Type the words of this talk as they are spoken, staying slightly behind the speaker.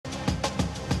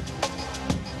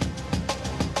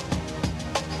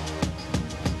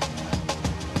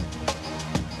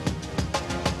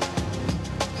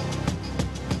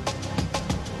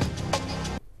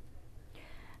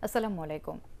আসসালামু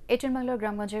আলাইকুম। এটিএন বাংলা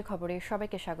গ্রামগঞ্জের খবরে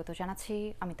সবাইকে স্বাগত জানাচ্ছি।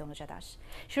 আমি তনুজা দাস।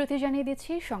 শুরুতে জানিয়ে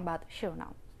দিচ্ছি সংবাদ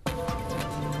শিরোনাম।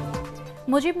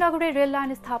 মুজিবনগরে রেল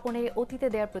লাইন স্থাপনে অতীতে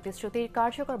দেওয়ার প্রতিশ্রুতির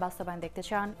কার্যকর বাস্তবায়ন দেখতে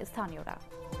চান স্থানীয়রা।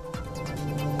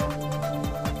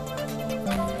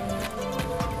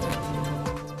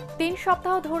 তিন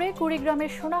সপ্তাহ ধরে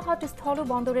কুড়িগ্রামের সোনাহাট স্থল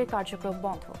বন্দরের কার্যক্রম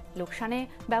বন্ধ, লোকসানে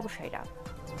ব্যবসায়ীরা।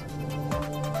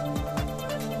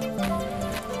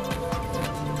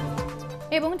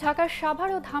 এবং ঢাকার সাভার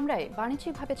ও ধামরায়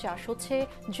বাণিজ্যিকভাবে চাষ হচ্ছে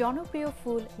জনপ্রিয়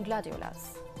ফুল গ্লাডিওলাস।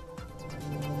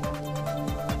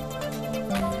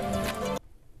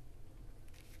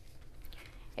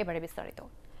 এবারে বিস্তারিত।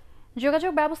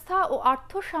 যোগাযোগ ব্যবস্থা ও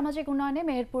আর্থ সামাজিক উন্নয়নে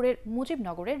মেহেরপুরের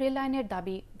মুজিবনগরে রেল লাইনের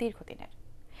দাবি দীর্ঘদিনের।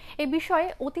 এই বিষয়ে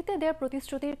অতীতে দেওয়া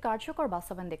প্রতিশ্রুতির কার্যকর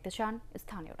বাস্তবায়ন দেখতে চান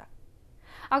স্থানীয়রা।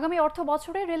 আগামী অর্থ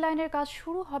বছরে রেল লাইনের কাজ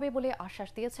শুরু হবে বলে আশ্বাস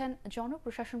দিয়েছেন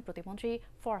জনপ্রশাসন প্রতিমন্ত্রী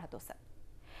ফরহাদ হোসেন।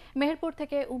 মেহেরপুর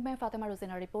থেকে উম্মে ফাতেমা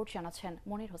রোজিনার রিপোর্ট জানাচ্ছেন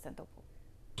মনির হোসেন তপু।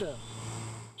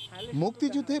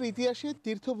 মুক্তিযুদ্ধের ইতিহাসে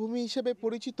তীর্থভূমি হিসেবে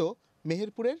পরিচিত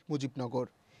মেহেরপুরের মুজিবনগর।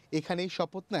 এখানেই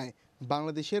শপথ নেয়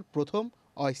বাংলাদেশের প্রথম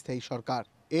অস্থায়ী সরকার।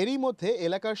 এরই মধ্যে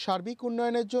এলাকার সার্বিক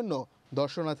উন্নয়নের জন্য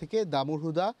দর্শনা থেকে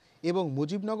দামুরহুদা এবং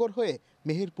মুজিবনগর হয়ে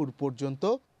মেহেরপুর পর্যন্ত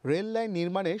রেল লাইন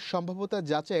নির্মাণের সম্ভাব্যতা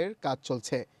যাচাইয়ের কাজ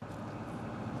চলছে।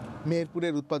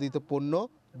 মেহেরপুরের উৎপাদিত পণ্য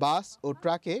বাস ও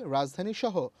ট্রাকে রাজধানী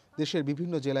সহ দেশের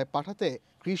বিভিন্ন জেলায় পাঠাতে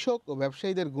কৃষক ও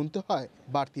ব্যবসায়ীদের গুনতে হয়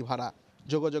বাড়তি ভাড়া।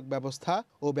 যোগাযোগ ব্যবস্থা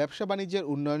ও ব্যবসা বাণিজ্যের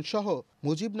উন্নয়ন সহ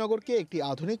মুজিবনগরকে একটি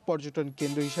আধুনিক পর্যটন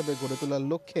কেন্দ্র হিসেবে গড়ে তোলার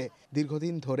লক্ষ্যে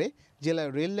দীর্ঘদিন ধরে জেলার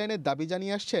রেল লাইনের দাবি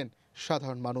জানিয়ে আসছেন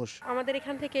সাধারণ মানুষ। আমাদের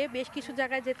এখান থেকে বেশ কিছু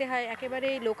জায়গায় যেতে হয় একেবারে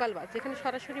লোকাল বাস, যেখানে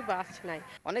সরাসরি বাস নাই।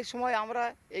 অনেক সময় আমরা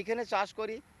এইখানে চাষ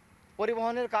করি,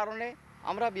 পরিবহনের কারণে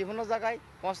আমরা বিভিন্ন জায়গায়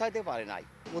পৌঁছাইতে পারি নাই।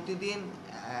 প্রতিদিন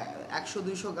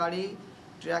 100-200 গাড়ি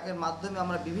ট্রাকের মাধ্যমে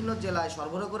আমরা বিভিন্ন জেলায়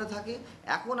সরবরাহ করে থাকি।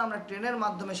 এখন আমরা ট্রেনের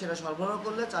মাধ্যমে সেটা সরবরাহ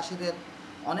করলে চাষিদের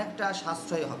অনেকটা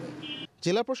সাশ্রয় হবে।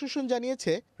 জেলা প্রশাসন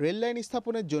জানিয়েছে রেল লাইন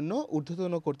স্থাপনের জন্য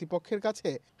ঊর্ধ্বতন কর্তৃপক্ষের কাছে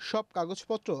সব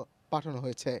কাগজপত্র পাঠানো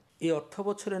হয়েছে। এই অর্থ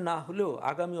বছরে না হলেও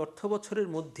আগামী অর্থ বছরের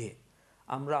মধ্যে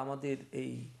আমরা আমাদের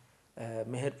এই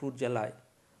মেহেরপুর জেলায়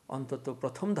অন্তত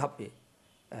প্রথম ধাপে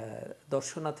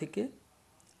দর্শনা থেকে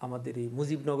আমাদের এই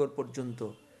মুজিবনগর পর্যন্ত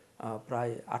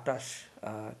প্রায় 28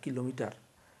 কিলোমিটার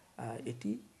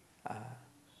এটি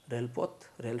রেলপথ,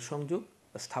 রেল সংযোগ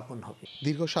স্থাপন হবে।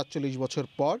 দীর্ঘ 47 বছর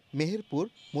পর মেহেরপুর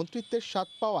মন্ত্রিত্বের স্বাদ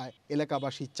পাওয়ায়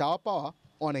এলাকাবাসী চাওয়া পাওয়া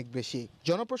অনেক বেশি।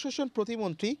 জনপ্রশাসন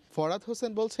প্রতিমন্ত্রী ফরহাদ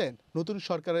হোসেন বলছেন, নতুন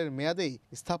সরকারের মেয়াদেই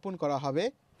স্থাপন করা হবে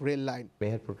রেল লাইন।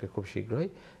 মেহেরপুরকে খুব শীঘ্রই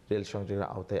রেল সংযোগের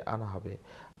আওতায় আনা হবে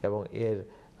এবং এর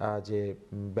যে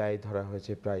ব্যয় ধরা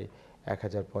হয়েছে প্রায়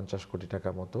 1050 কোটি টাকা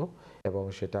মতো, এবং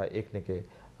সেটা একনেকে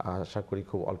আশা করি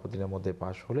খুব অল্প দিনের মধ্যে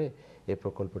পাশ হলে এই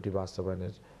প্রকল্পটি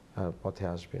বাস্তবায়নের পথে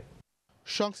আসবে।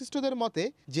 সংশ্লিষ্টদের মতে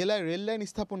জেলায় রেল লাইন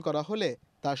স্থাপন করা হলে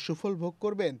তার সুফল ভোগ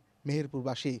করবেন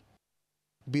মেহেরপুরবাসী।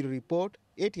 Bureau report,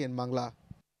 ATN Bangla.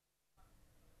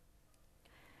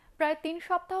 প্রায় 3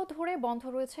 সপ্তাহ ধরে বন্ধ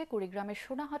রয়েছে কুড়িগ্রামের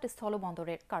সোনাহাট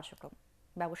স্থলবন্দরের কার্যক্রম।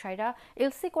 ব্যবসায়ীরা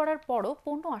এলসি করার পরও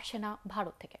পণ্য আসছে না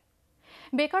ভারত থেকে।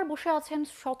 বেকার বসে আছেন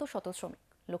শত শত শ্রমিক,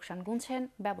 লোকসান গুনছেন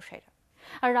ব্যবসায়ীরা,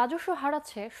 আর রাজস্ব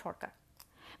হারাচ্ছে সরকার।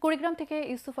 কুড়িগ্রাম থেকে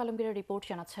ইউসুফ আলমগীরের রিপোর্ট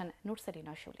জানাচ্ছেন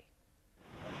নুরসেলিনা শুলি।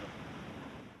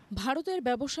 ভারতের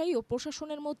ব্যবসায়ী ও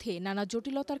প্রশাসনের মধ্যে নানা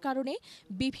জটিলতার কারণে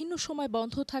বিভিন্ন সময়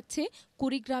বন্ধ থাকছে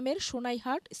কুড়িগ্রামের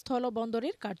সোনাইহাট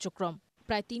স্থলবন্দরের কার্যক্রম।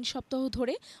 প্রায় 3 সপ্তাহ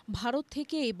ধরে ভারত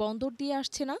থেকে এই বন্দর দিয়ে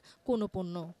আসছে না কোনো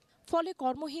পণ্য। ফলে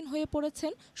কর্মহীন হয়ে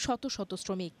পড়েছেন শত শত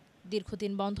শ্রমিক।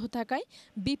 দীর্ঘদিন বন্ধ থাকায়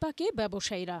বিপাকে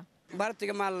ব্যবসায়ীরা। ভারত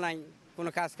থেকে মাল নাই, কোনো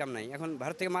কাজ কাম নাই, এখন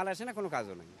ভারত থেকে মাল আসে না, কোনো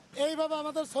কাজও নাই। এইভাবে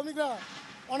আমাদের শ্রমিকরা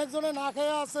অনেকজনে না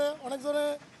খেয়ে আছে, অনেকজনে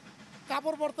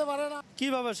কাপড় পরতে পারে না।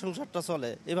 কিভাবে সংসারটা চলে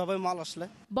এভাবে মাল আসলে?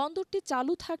 বন্দরটি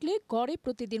চালু থাকলে গড়ে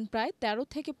প্রতিদিন প্রায় 13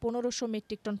 থেকে 1500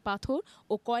 মেট্রিক টন পাথর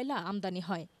ও কয়লা আমদানি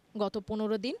হয়। গত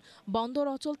 15 দিন বন্দর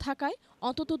অচল থাকায়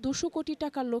অন্তত 200 কোটি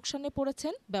টাকার লোকসানে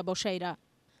পড়েছেন ব্যবসায়ীরা।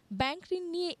 ব্যাংক ঋণ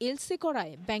নিয়ে এলসি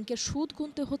করায় ব্যাংকের সুদ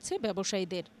গুনতে হচ্ছে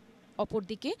ব্যবসায়ীদের।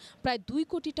 অপরদিকে প্রায় 2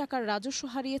 কোটি টাকার রাজস্ব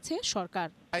হারিয়েছে সরকার।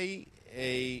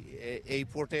 এই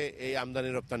পোর্টে এই আমদানি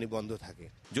রপ্তানি বন্ধ থাকে।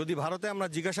 যদি ভারতে আমরা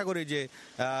জিজ্ঞাসা করি যে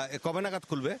কবে নাগাদ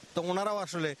খুলবে, তো ওনারাও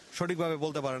আসলে সঠিকভাবে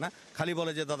বলতে পারে না, খালি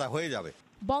বলে যে দাদা হয়ে যাবে।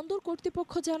 বন্দর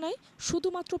কর্তৃপক্ষ জানায়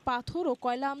শুধুমাত্র পাথর ও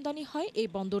কয়লা আমদানি হয় এই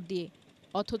বন্দর দিয়ে।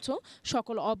 অথচ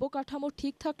সকল অবকাঠামো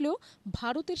ঠিক থাকলেও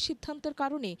ভারতের সিদ্ধান্তের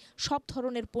কারণে সব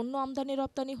ধরনের পণ্য আমদানি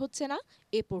রপ্তানি হচ্ছে না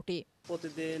এ পোর্টে।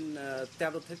 প্রতিদিন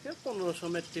 13 থেকে 1500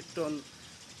 মেট্রিক টন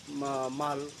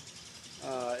মাল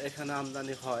এখানে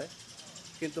আমদানি হয়,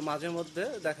 কিন্তু মাঝে মধ্যে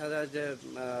দেখা যায় যে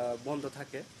বন্ধ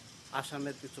থাকে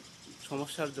আসামের কিছু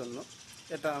সমস্যার জন্য।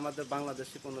 এটা আমাদের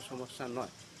বাংলাদেশি কোনো সমস্যা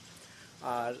নয়।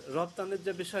 আর রপ্তানির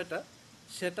যে বিষয়টা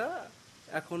সেটা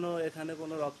এখনো এখানে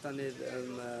কোনো রপ্তানির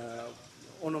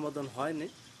অনুমোদন হয়নি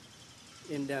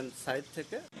ইন্ডিয়ান সাইড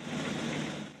থেকে।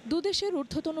 দুদেশের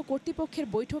ঊর্ধ্বতন কর্তৃপক্ষের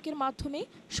বৈঠকের মাধ্যমে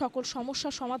সকল সমস্যা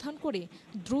সমাধান করে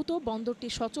দ্রুত বন্দরটি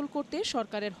সচল করতে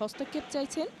সরকারের হস্তক্ষেপ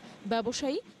চাইছেন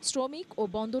ব্যবসায়ী, শ্রমিক ও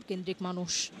বন্দর কেন্দ্রিক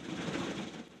মানুষ।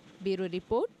 Bureau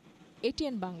report,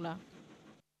 ATN Bangla.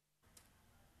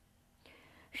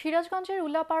 সিরাজগঞ্জের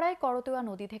উল্লাপাড়ায় করতোয়া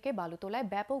নদী থেকে বালু তোলায়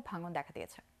ব্যাপক ভাঙন দেখা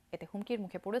দিয়েছে। এতে হুমকির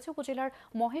মুখে পড়েছে উপজেলার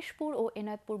মহেশপুর ও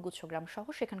এনায়েতপুর গুচ্ছগ্রাম সহ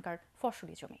সেখানকার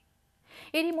ফসলি জমি।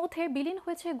 এরই মধ্যে বিলীন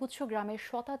হয়েছে গুচ্ছগ্রামের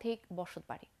শতাধিক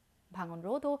বসতবাড়ি। ভাঙন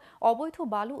রোধ ও অবৈধ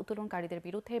বালু উত্তোলনকারীদের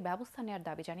বিরুদ্ধে ব্যবস্থা নেওয়ার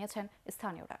দাবি জানিয়েছেন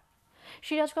স্থানীয়রা।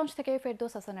 সিরাজগঞ্জ থেকে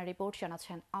ফেরদৌস হাসানের রিপোর্ট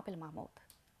জানাচ্ছেন আপেল মাহমুদ।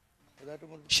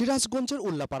 সিরাজগঞ্জের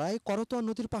উল্লাপাড়ায় করতোয়া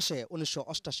নদীর পাশে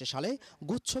 1988 সালে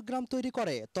গুচ্ছগ্রাম তৈরি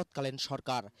করে তৎকালীন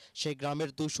সরকার। সেই গ্রামের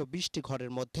 220টি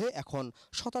ঘরের মধ্যে এখন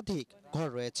শতাধিক ঘর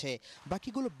রয়েছে,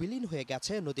 বাকিগুলো বিলীন হয়ে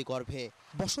গেছে নদীগর্ভে।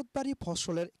 বসতবাড়ি,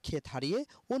 ফসলের ক্ষেত হারিয়ে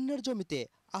অন্যের জমিতে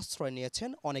আশ্রয় নিয়েছেন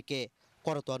অনেকে।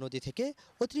 করতোয়া নদী থেকে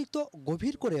অতিরিক্ত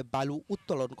গভীর করে বালু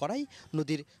উত্তোলন করায়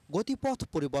নদীর গতিপথ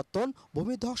পরিবর্তন,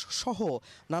 ভূমিধস সহ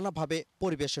নানাভাবে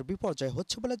পরিবেশের বিপর্যয়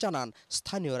হচ্ছে বলে জানান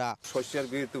স্থানীয়রা। শস্যের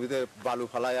ভিতরে বালু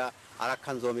ফালায়া আর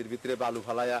একখান জমির ভিতরে বালু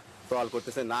ফালায়া তল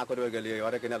করতেছে, না করে গেলে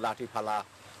ওরা কিনা লাঠি ফালা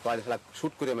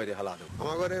শুট করে মেরে ফেলা।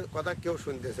 আমার কথা কেউ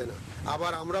শুনতেছে না,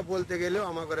 আবার আমরা বলতে গেলেও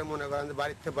আমার মনে করেন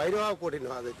বাড়িতে বাইরে হওয়া কঠিন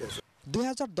হওয়া যাইতেছে।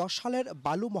 2010 সালের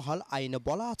বালু মহাল আইনে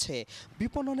বলা আছে,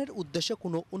 বিপণনের উদ্দেশ্যে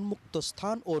কোনো উন্মুক্ত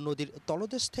স্থান ও নদীর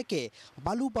তলদেশ থেকে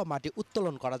বালু বা মাটি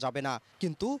উত্তোলন করা যাবে না।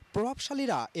 কিন্তু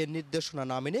প্রভাবশালীরা এর নির্দেশনা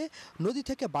না মেনে নদী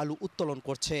থেকে বালু উত্তোলন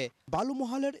করছে। বালু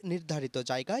মহালের নির্ধারিত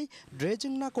জায়গায়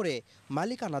ড্রেজিং না করে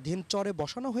মালিকানাধীন চরে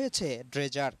বসানো হয়েছে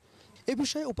ড্রেজার। এ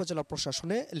বিষয়ে উপজেলা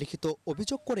প্রশাসনে লিখিত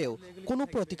অভিযোগ করেও কোনো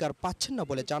প্রতিকার পাচ্ছেন না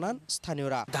বলে জানান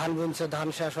স্থানীয়রা। ধান বুনছে, ধান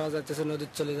শেষ হয়ে যাচ্ছে, নদী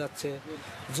চলে যাচ্ছে,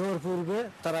 জোর পূর্বে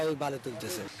তারা এই বালু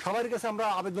তুলতেছে। সবার কাছে আমরা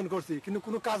আবেদন করছি, কিন্তু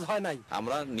কোনো কাজ হয় নাই।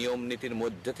 আমরা নিয়ম নীতির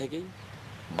মধ্যে থেকেই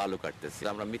বালু কাটতেছি,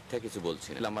 আমরা মিথ্যা কিছু বলছি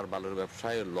না। আমার বালুর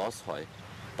ব্যবসায় লস হয়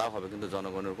তা হবে, কিন্তু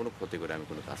জনগণের কোনো ক্ষতি করে আমি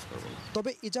কোনো কাজ করব না।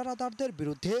 তবে ইজারাদারদের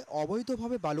বিরুদ্ধে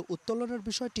অবৈধভাবে বালু উত্তোলনের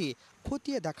বিষয়টি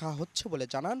খতিয়ে দেখা হচ্ছে বলে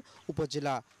জানান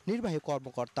উপজেলা নির্বাহী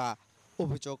কর্মকর্তা।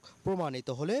 অভিযোগ প্রমাণিত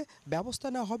হলে ব্যবস্থা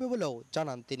নেওয়া হবে বলেও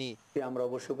জানান তিনি। আমরা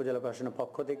অবশ্যই উপজেলা প্রশাসনের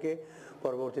পক্ষ থেকে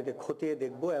পরবর্তীতে খতিয়ে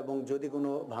দেখব এবং যদি কোনো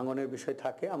ভাঙনের বিষয়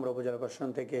থাকে আমরা উপজেলা প্রশাসন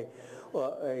থেকে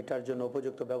এটার জন্য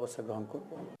উপযুক্ত ব্যবস্থা গ্রহণ করব।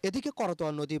 এদিকে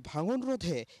করতোয়া নদী ভাঙন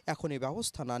রোধে এখনই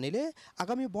ব্যবস্থা না নিলে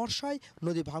আগামী বর্ষায়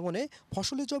নদী ভাঙনে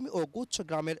ফসলি জমি ও গুচ্ছ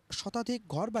গ্রামের শতাধিক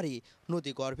ঘরবাড়ি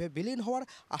নদী গর্ভে বিলীন হওয়ার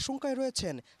আশঙ্কায়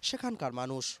রয়েছেন সেখানকার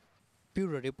মানুষ।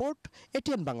 Bureau report,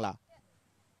 ATN Bangla.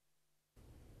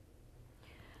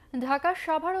 ঢাকার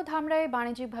সাভার ও ধামরায়ে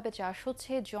বাণিজ্যিকভাবে চাষ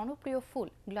হচ্ছে জনপ্রিয় ফুল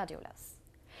গ্লাডিওলাস।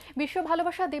 বিশ্ব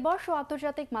ভালোবাসা দিবস ও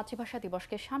আন্তর্জাতিক মাতৃভাষা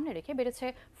দিবসকে সামনে রেখে বেড়েছে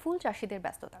ফুল চাষিদের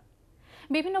ব্যস্ততা।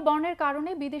 বিভিন্ন বর্ণের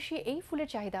কারণে বিদেশি এই ফুলের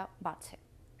চাহিদা বাড়ছে।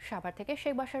 সাভার থেকে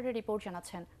শেখ বাশারের রিপোর্ট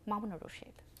জানাচ্ছেন মামুনুর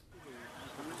রশিদ।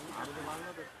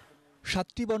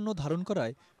 7টি বর্ণ ধারণ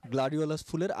করায় গ্লাডিওলাস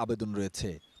ফুলের আবেদন রয়েছে।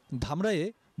 ধামরায়ে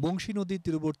বংশী নদী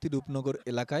তীরবর্তী রূপনগর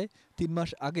এলাকায় 3 মাস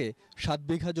আগে 7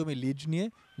 বিঘা জমি লিজ নিয়ে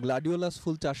গ্লাডিওলাস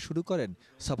ফুল চাষ শুরু করেন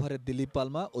সাভারের দিলীপ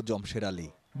পালমা ও জমশের আলী।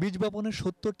 বীজ বপনের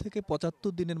 70 থেকে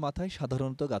 75 দিনের মাথায়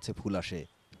সাধারণত গাছে ফুল আসে।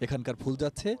 এখানকার ফুল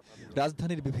যাচ্ছে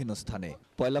রাজধানীর বিভিন্ন স্থানে।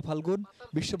 পয়লা ফাল্গুন,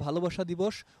 বিশ্ব ভালোবাসা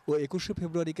দিবস ও 21শে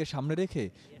ফেব্রুয়ারিকে সামনে রেখে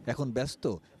এখন ব্যস্ত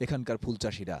এখানকার ফুল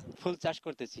চাষিরা। ফুল চাষ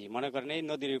করতেছি, মনে করেন এই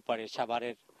নদীর পাড়ে,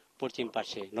 সাভারের পশ্চিম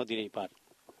পাশে নদীর এই পার,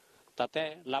 তাতে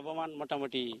লাভবান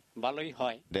মোটামুটি ভালোই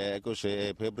হয়। 21শে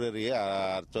ফেব্রুয়ারি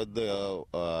আর 14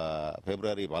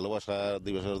 ফেব্রুয়ারি ভালোবাসা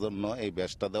দিবসের জন্য এই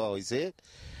ব্যাচটা দেওয়া হয়েছে।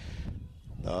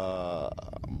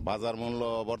 বাজার মূল্য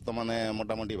বর্তমানে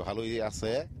মোটামুটি ভালোই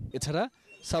আছে। এছাড়া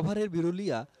সাভারের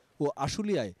বিরুলিয়া ও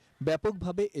আশুলিয়ায়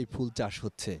ব্যাপকভাবে এই ফুল চাষ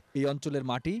হচ্ছে। এই অঞ্চলের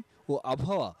মাটি ও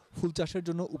আবহাওয়া ফুল চাষের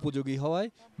জন্য উপযোগী হওয়ায়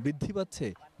বৃদ্ধি পাচ্ছে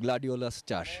গ্লাডিওলাস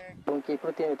চাষ।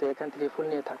 প্রতিনিয়ত এখান থেকে ফুল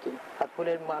নিয়ে থাকি, আর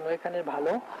ফুলের মানও এখানে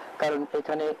ভালো, কারণ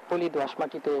এখানে পলি দোআঁশ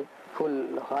মাটিতে ফুল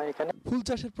হয়। এখানে ফুল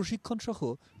চাষের প্রশিক্ষণ সহ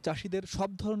চাষিদের সব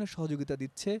ধরনের সহযোগিতা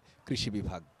দিচ্ছে কৃষি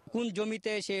বিভাগ। কোন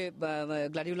জমিতে সে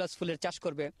গ্লাডিওলাস ফুলের চাষ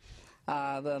করবে,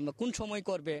 কোন সময়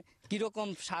করবে, কিরকম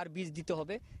সার বীজ দিতে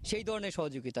হবে, সেই ধরনের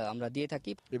সহযোগিতা আমরা দিয়ে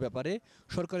থাকি। এ ব্যাপারে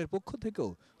সরকারের পক্ষ থেকেও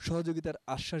সহযোগিতার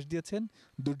আশ্বাস দিয়েছেন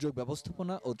দুর্যোগ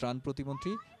ব্যবস্থাপনা ও ত্রাণ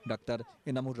প্রতিমন্ত্রী ডাক্তার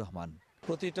এনামুর রহমান।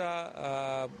 প্রতিটা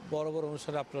বড় বড়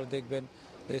অনুষ্ঠানে আপনারা দেখবেন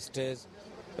স্টেজ,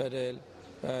 প্যান্ডেল,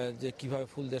 যে কিভাবে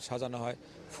ফুলদের সাজানো হয়,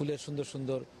 ফুলের সুন্দর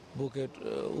সুন্দর বুকেট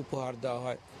উপহার দেওয়া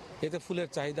হয়। এতে ফুলের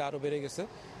চাহিদা আরও বেড়ে গেছে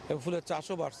এবং ফুলের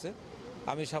চাষও বাড়ছে।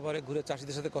 আমি সাভারে ঘুরে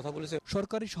চাষিদের সাথে কথা বলেছি।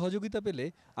 সরকারি সহযোগিতা পেলে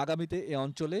আগামীতে এ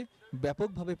অঞ্চলে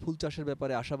ব্যাপকভাবে ফুল চাষের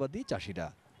ব্যাপারে আশাবাদী চাষিরা।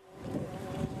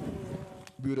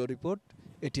 Bureau report,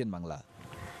 ATN Bangla.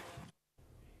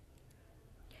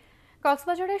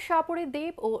 কক্সবাজারের শাহপুরী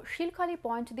দ্বীপ ও শিলখালী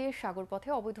পয়েন্ট দিয়ে সাগরপথে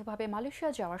অবৈধভাবে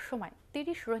মালয়েশিয়া যাওয়ার সময়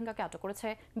 ৩০ রোহিঙ্গাকে আটক করেছে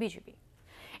বিজিবি।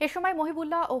 এ সময়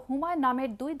মহিবুল্লাহ ও হুমায়ুন নামের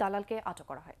 ২ দালালকে আটক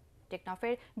করা হয়।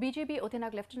 টেকনাফের বিজিবি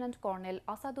অধিনায়ক লেফটেন্যান্ট কর্নেল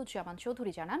আসাদুজ্জামান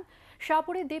চৌধুরী জানান,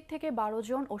 শাহপুরী দ্বীপ থেকে ১২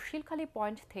 জন ও শিলখালী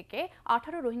পয়েন্ট থেকে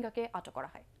 ১৮ রোহিঙ্গাকে আটক করা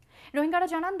হয়। রোহিঙ্গারা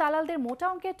জানান, দালালদের মোটা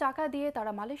অঙ্কের টাকা দিয়ে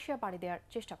তারা মালয়েশিয়া পাড়ি দেওয়ার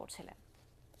চেষ্টা করছিলেন।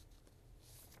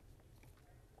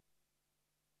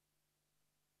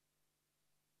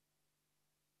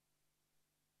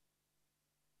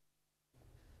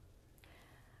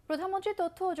 প্রধানমন্ত্রী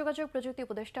তথ্য ও যোগাযোগ প্রযুক্তি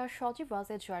উপদেষ্টা সজীব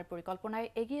ওয়াজেদ জয়ের পরিকল্পনায়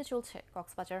এগিয়ে চলছে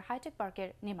কক্সবাজার হাইটেক পার্কের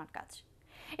নির্মাণ কাজ।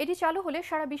 এটি চালু হলে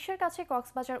সারা বিশ্বের কাছে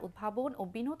কক্সবাজার উদ্ভাবন ও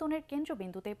বিনোদনের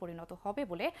কেন্দ্রবিন্দুতে পরিণত হবে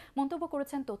বলে মন্তব্য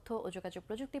করেছেন তথ্য ও যোগাযোগ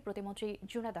প্রযুক্তি প্রতিমন্ত্রী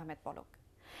Junaid Ahmed Palak.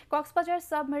 Cox's Bazar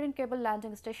submarine cable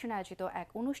landing স্টেশনে আয়োজিত এক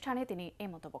অনুষ্ঠানে তিনি এই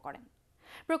মন্তব্য করেন।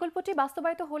 প্রকল্পটি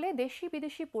বাস্তবায়িত হলে দেশি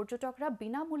বিদেশি পর্যটকরা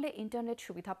বিনামূল্যে ইন্টারনেট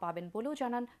সুবিধা পাবেন বলেও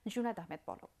জানান জুনায়েদ আহমেদ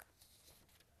পলক।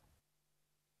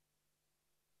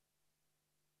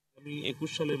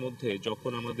 ২১ সালের মধ্যে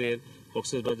যখন আমাদের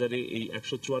কক্সবাজারে এই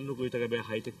 ১৫৪ কোটি টাকা ব্যয়ে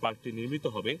হাইটেক পার্কটি নির্মিত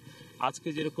হবে, আজকে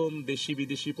যেরকম দেশি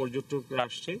বিদেশি পর্যটকরা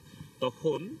আসছে,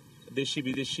 তখন দেশি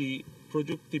বিদেশি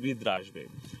প্রযুক্তিবিদরা আসবে।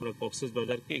 আমরা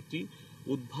কক্সবাজারকে একটি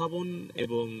উদ্ভাবন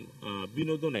এবং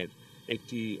বিনোদনের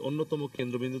একটি অন্যতম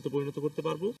কেন্দ্রবিন্দুতে পরিণত করতে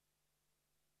পারবো।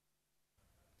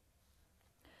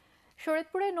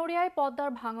 শরীয়তপুরের নড়িয়ায়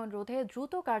পদ্মার ভাঙন রোধে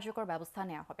দ্রুত কার্যকর ব্যবস্থা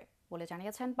নেওয়া হবে বলে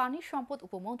জানিয়েছেন পানি সম্পদ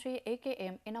উপমন্ত্রী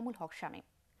AKM এনামুল হক শামীম।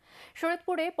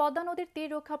 শরীয়তপুরে পদ্মা নদীর তীর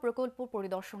রক্ষা প্রকল্প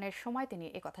পরিদর্শনের সময় তিনি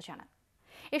একথা জানান।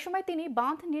 এ সময় তিনি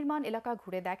বাঁধ নির্মাণ এলাকা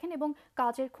ঘুরে দেখেন এবং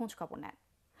কাজের খোঁজখবর নেন।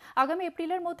 আগামী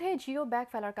এপ্রিলের মধ্যে জিও ব্যাগ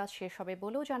ফেলার কাজ শেষ হবে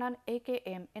বলেও জানান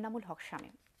AKM এনামুল হক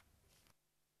শামীম।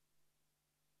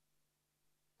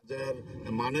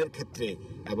 মানের ক্ষেত্রে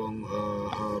এবং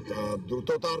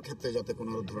দ্রুততার ক্ষেত্রে যাতে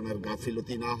কোনো ধরনের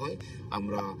গাফিলতি না হয়,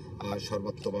 আমরা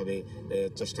সর্বাত্মকভাবে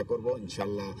চেষ্টা করব।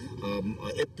 ইনশাল্লাহ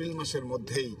এপ্রিল মাসের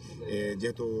মধ্যেই,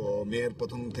 যেহেতু মেয়ের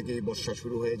প্রথম থেকেই বর্ষা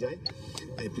শুরু হয়ে যায়,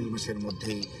 এপ্রিল মাসের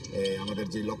মধ্যেই আমাদের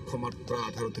যে লক্ষ্যমাত্রা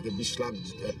 18 থেকে 20 লাখ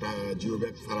জিও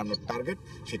ব্যাগ ফেলানোর টার্গেট,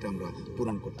 সেটা আমরা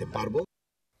পূরণ করতে পারব।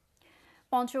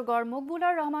 পঞ্চগড়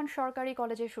মকবুলার রহমান সরকারি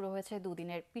কলেজে শুরু হয়েছে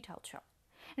দুদিনের পিঠা উৎসব।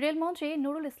 রেলমন্ত্রী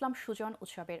নুরুল ইসলাম সুজন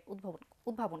উৎসবের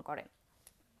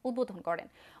উদ্বোধন করেন।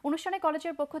 অনুষ্ঠানে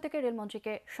কলেজের পক্ষ থেকে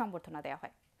রেলমন্ত্রীকে সংবর্ধনা দেওয়া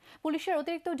হয়। পুলিশের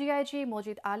অতিরিক্ত ডিআইজি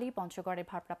মজিদ আলী, পঞ্চগড়ের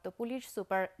ভারপ্রাপ্ত পুলিশ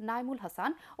সুপার নাইমুল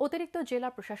হাসান, অতিরিক্ত জেলা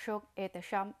প্রশাসক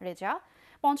এতেশাম রেজা,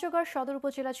 পঞ্চগড় সদর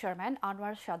উপজেলা চেয়ারম্যান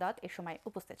আনোয়ার সাদাত এ সময়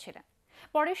উপস্থিত ছিলেন।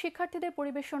 পরে শিক্ষার্থীদের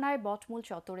পরিবেশনায় বটমূল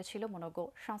চত্বরে ছিল মনোজ্ঞ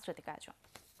সাংস্কৃতিক আয়োজন।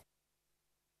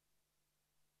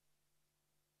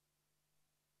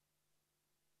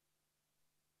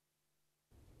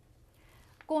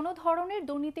 কোনো ধরনের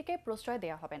দুর্নীতিকে প্রশ্রয়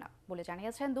দেওয়া হবে না বলে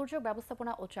জানিয়েছেন দুর্যোগ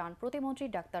ব্যবস্থাপনা ও ত্রাণ প্রতিমন্ত্রী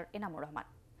ডাক্তার এনামুর রহমান।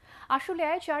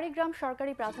 আশুলিয়ায় চারিগ্রাম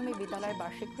সরকারি প্রাথমিক বিদ্যালয়ের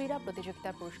বার্ষিক ক্রীড়া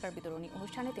প্রতিযোগিতার পুরস্কার বিতরণী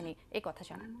অনুষ্ঠানে তিনি একথা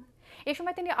জানান। এ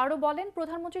সময় তিনি আরও বলেন,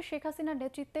 প্রধানমন্ত্রী শেখ হাসিনার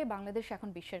নেতৃত্বে বাংলাদেশ এখন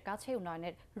বিশ্বের কাছে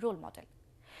উন্নয়নের রোল মডেল।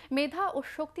 মেধা ও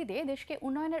শক্তি দিয়ে দেশকে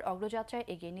উন্নয়নের অগ্রযাত্রায়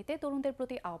এগিয়ে নিতে তরুণদের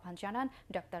প্রতি আহ্বান জানান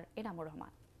ডাক্তার এনামুর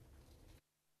রহমান।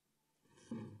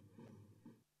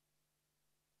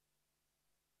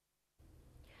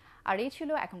 আর এই ছিল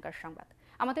এখনকার সংবাদ।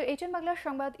 আমাদের ATN বাংলার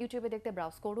সংবাদ ইউটিউবে দেখতে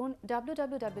ব্রাউজ করুন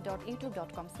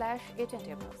www.youtube.com/ATN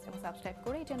এবং সাবস্ক্রাইব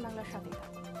করে ATN বাংলার সাথেই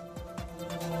থাকুন।